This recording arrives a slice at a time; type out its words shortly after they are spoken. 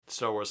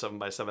Star Wars 7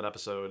 by 7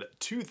 episode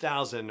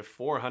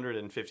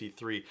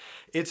 2453.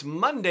 It's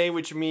Monday,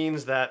 which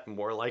means that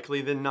more likely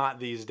than not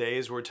these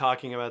days, we're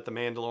talking about The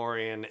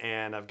Mandalorian,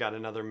 and I've got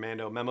another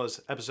Mando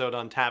Memos episode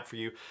on tap for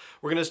you.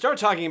 We're going to start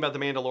talking about the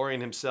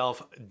Mandalorian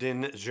himself,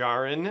 Din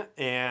Djarin,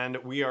 and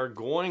we are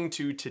going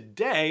to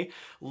today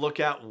look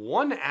at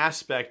one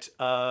aspect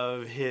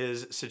of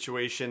his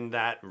situation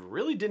that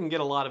really didn't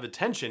get a lot of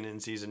attention in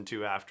Season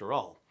 2 after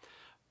all.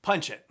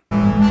 Punch it.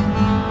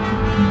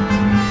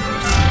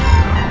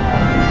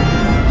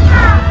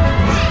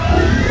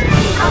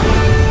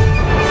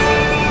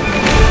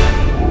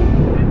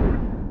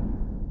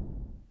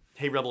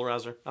 Hey Rebel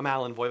Rouser, I'm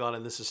Alan Voivod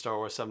and this is Star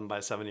Wars 7 by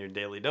 7, your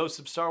daily dose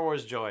of Star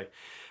Wars joy.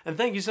 And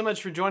thank you so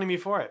much for joining me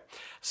for it.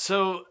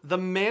 So, The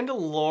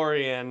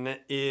Mandalorian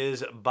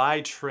is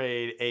by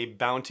trade a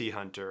bounty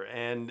hunter,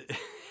 and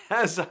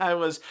as I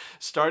was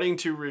starting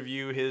to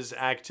review his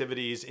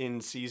activities in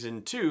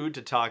Season 2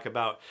 to talk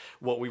about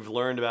what we've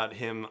learned about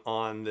him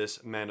on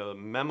this Mando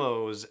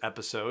Memos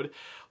episode,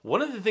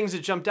 one of the things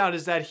that jumped out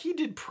is that he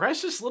did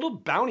precious little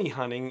bounty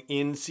hunting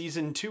in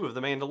Season 2 of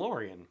The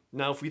Mandalorian.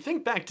 Now, if we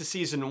think back to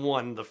Season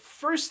 1, the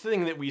first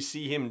thing that we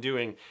see him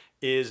doing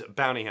is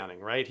bounty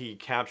hunting, right? He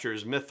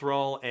captures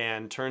Mythrol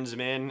and turns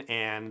him in,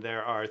 and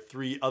there are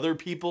 3 other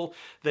people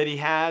that he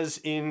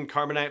has in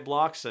carbonite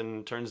blocks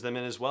and turns them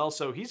in as well.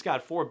 So he's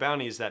got 4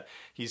 bounties that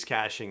he's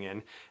cashing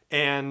in.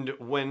 And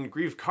when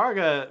Greef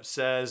Karga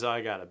says,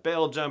 I got a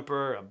bail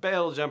jumper, a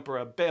bail jumper,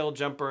 a bail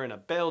jumper, and a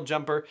bail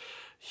jumper,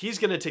 he's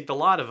going to take the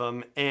lot of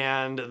them,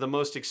 and the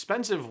most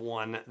expensive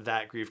one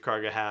that Greef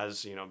Karga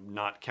has,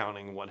 not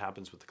counting what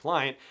happens with the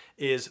client,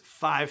 is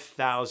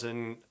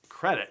 5,000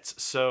 credits.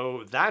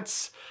 So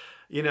that's,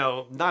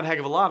 not a heck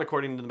of a lot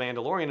according to The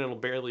Mandalorian. It'll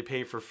barely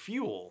pay for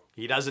fuel.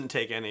 He doesn't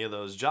take any of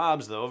those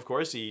jobs, though. Of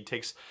course, he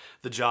takes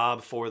the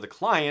job for the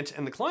client,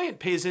 and the client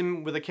pays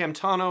him with a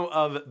Camtano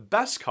of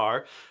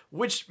Beskar,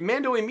 which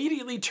Mando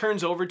immediately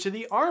turns over to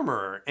the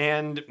armorer.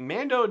 And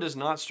Mando does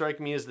not strike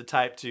me as the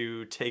type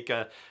to take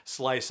a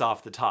slice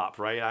off the top,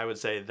 right? I would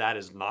say that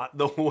is not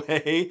the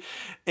way.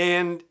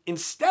 And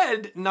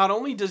instead, not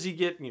only does he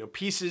get,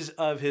 pieces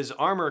of his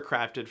armor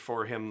crafted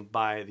for him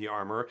by the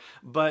armorer,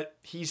 but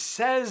he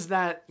says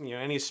that,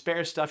 any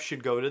spare stuff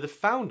should go to the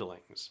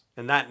foundlings.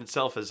 And that in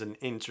itself is an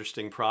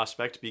interesting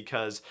prospect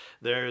because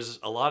there's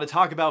a lot of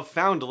talk about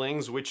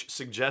foundlings, which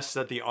suggests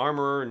that the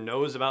armorer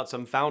knows about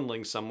some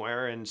foundlings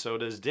somewhere, and so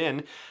does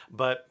Din.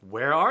 But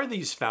where are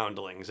these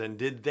foundlings, and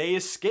did they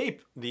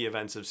escape the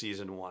events of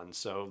Season 1?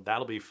 So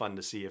that'll be fun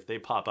to see if they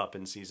pop up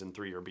in Season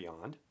 3 or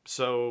beyond.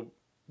 So,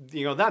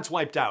 that's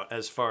wiped out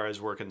as far as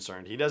we're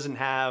concerned. He doesn't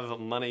have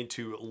money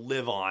to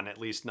live on, at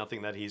least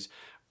nothing that he's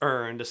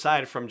earned,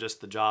 aside from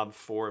just the job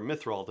for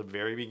Mythrol at the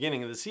very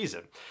beginning of the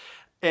season.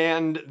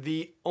 And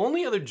the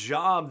only other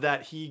job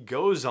that he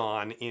goes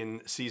on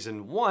in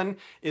Season 1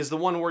 is the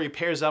one where he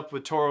pairs up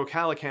with Toro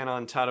Calican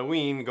on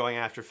Tatooine going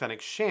after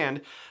Fennec Shand,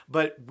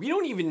 but we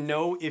don't even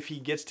know if he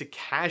gets to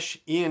cash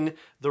in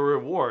the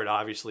reward.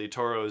 Obviously,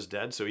 Toro is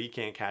dead, so he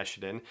can't cash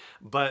it in,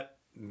 but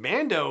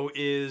Mando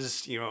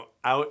is,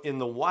 out in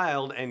the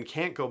wild and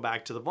can't go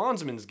back to the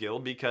Bondsman's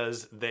Guild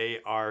because they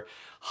are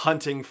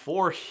hunting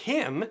for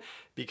him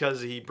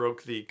because he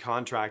broke the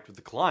contract with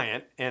the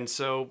client. And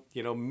so,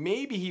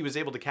 maybe he was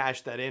able to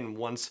cash that in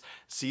once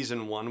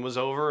Season 1 was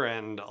over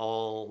and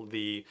all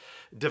the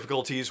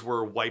difficulties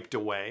were wiped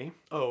away.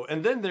 Oh,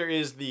 and then there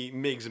is the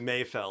Migs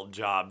Mayfeld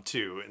job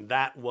too. And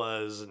that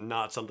was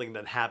not something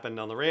that happened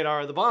on the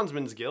radar of the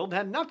Bondsman's Guild. It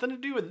had nothing to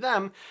do with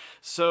them.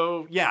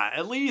 So yeah,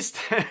 at least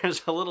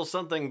there's a little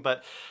something,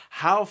 but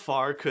how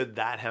far could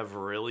that have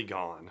really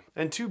gone?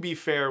 And to be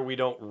fair, we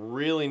don't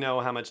really know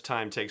how much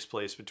time takes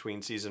place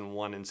between Season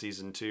 1 and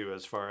Season 2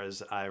 as far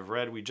as I've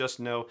read. We just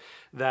know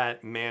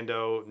that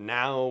Mando,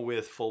 now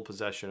with full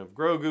possession of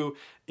Grogu,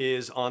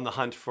 is on the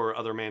hunt for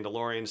other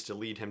Mandalorians to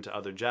lead him to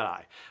other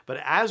Jedi.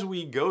 But as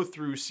we go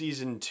through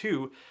Season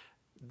 2,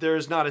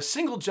 there's not a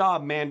single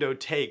job Mando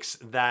takes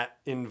that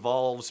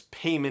involves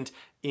payment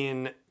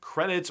in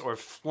credits or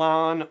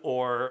flan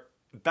or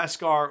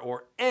Beskar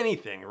or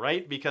anything,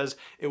 right? Because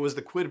it was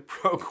the quid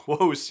pro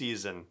quo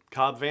season.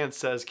 Cobb Vanth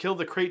says, kill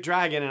the Krayt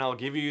Dragon and I'll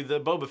give you the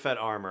Boba Fett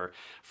armor.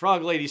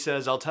 Frog Lady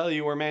says, I'll tell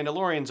you where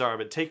Mandalorians are,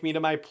 but take me to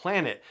my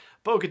planet.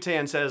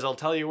 Bo-Katan says, I'll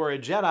tell you where a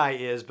Jedi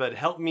is, but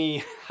help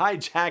me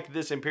hijack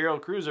this Imperial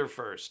cruiser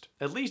first.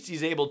 At least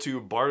he's able to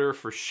barter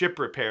for ship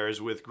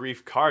repairs with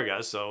Greef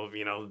Karga, so,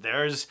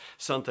 there's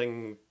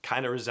something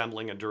kind of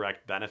resembling a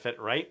direct benefit,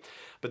 right?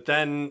 But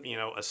then,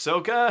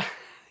 Ahsoka...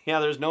 yeah,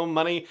 there's no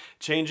money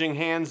changing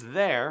hands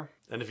there.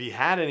 And if he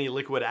had any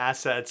liquid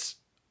assets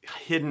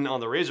hidden on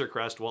the Razor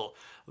Crest, well,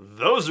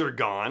 Those are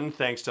gone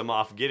thanks to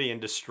Moff Gideon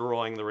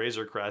destroying the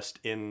Razor Crest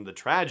in the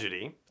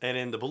tragedy. And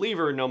in The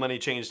Believer, no money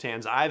changed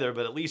hands either,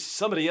 but at least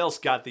somebody else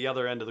got the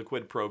other end of the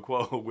quid pro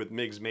quo with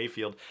Miggs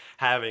Mayfield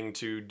having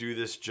to do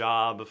this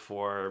job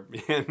for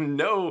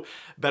no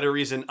better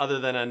reason other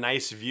than a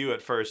nice view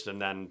at first,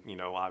 and then,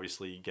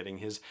 obviously getting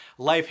his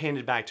life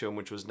handed back to him,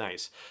 which was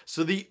nice.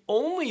 So the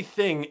only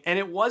thing, and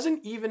it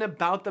wasn't even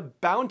about the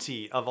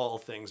bounty of all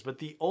things, but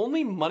the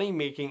only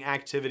money-making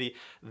activity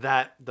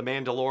that The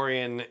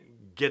Mandalorian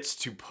gets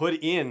to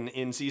put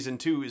in season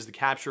 2 is the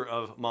capture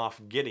of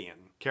Moff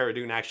Gideon. Cara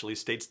Dune actually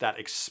states that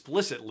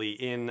explicitly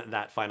in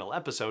that final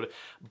episode,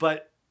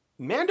 but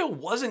Mando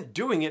wasn't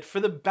doing it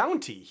for the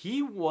bounty.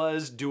 He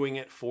was doing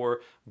it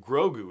for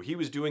Grogu. He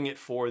was doing it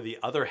for the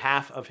other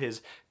half of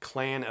his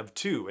clan of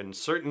 2. And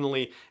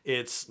certainly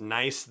it's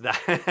nice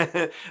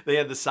that they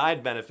had the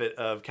side benefit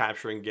of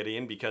capturing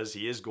Gideon because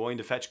he is going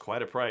to fetch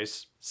quite a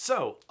price.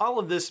 So all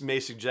of this may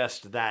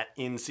suggest that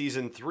in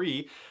season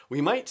 3,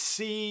 we might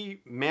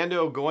see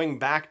Mando going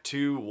back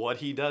to what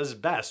he does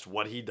best,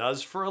 what he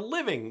does for a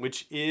living,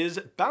 which is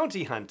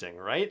bounty hunting,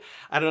 right?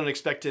 I don't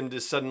expect him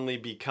to suddenly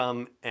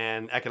become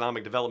an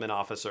economic development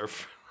officer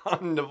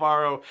on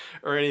Navarro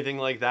or anything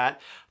like that.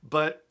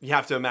 But you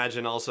have to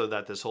imagine also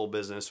that this whole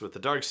business with the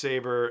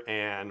Darksaber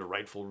and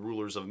rightful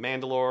rulers of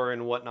Mandalore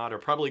and whatnot are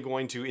probably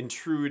going to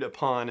intrude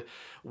upon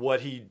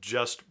what he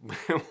just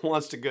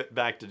wants to get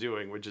back to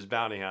doing, which is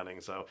bounty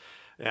hunting. So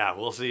yeah,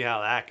 we'll see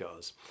how that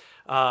goes.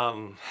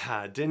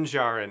 Din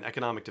Djarin,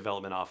 economic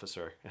development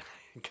officer.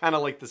 Kind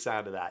of like the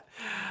sound of that.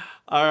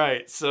 All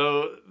right,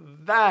 so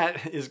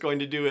that is going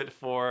to do it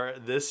for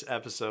this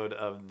episode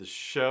of the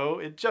show.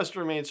 It just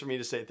remains for me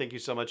to say thank you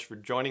so much for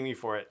joining me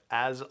for it,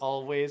 as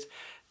always,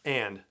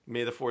 and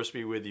may the Force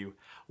be with you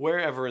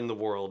wherever in the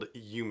world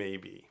you may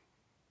be.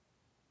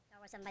 Star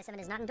Wars 7x7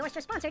 is not endorsed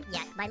or sponsored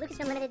yet by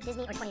Lucasfilm Limited,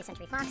 Disney, or 20th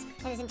Century Fox,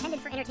 and is intended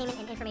for entertainment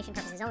and information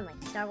purposes only.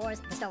 Star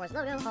Wars, the Star Wars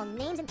logo, all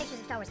names and pictures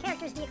of Star Wars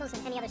characters, vehicles,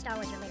 and any other Star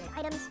Wars-related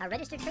items are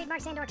registered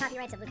trademarks and/or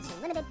copyrights of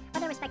Lucasfilm Limited, or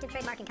their respective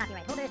trademark and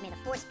copyright holders. May the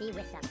Force be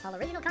with them. All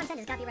original content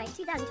is copyright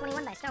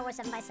 2021 by Star Wars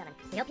 7x7.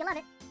 We hope you love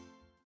it.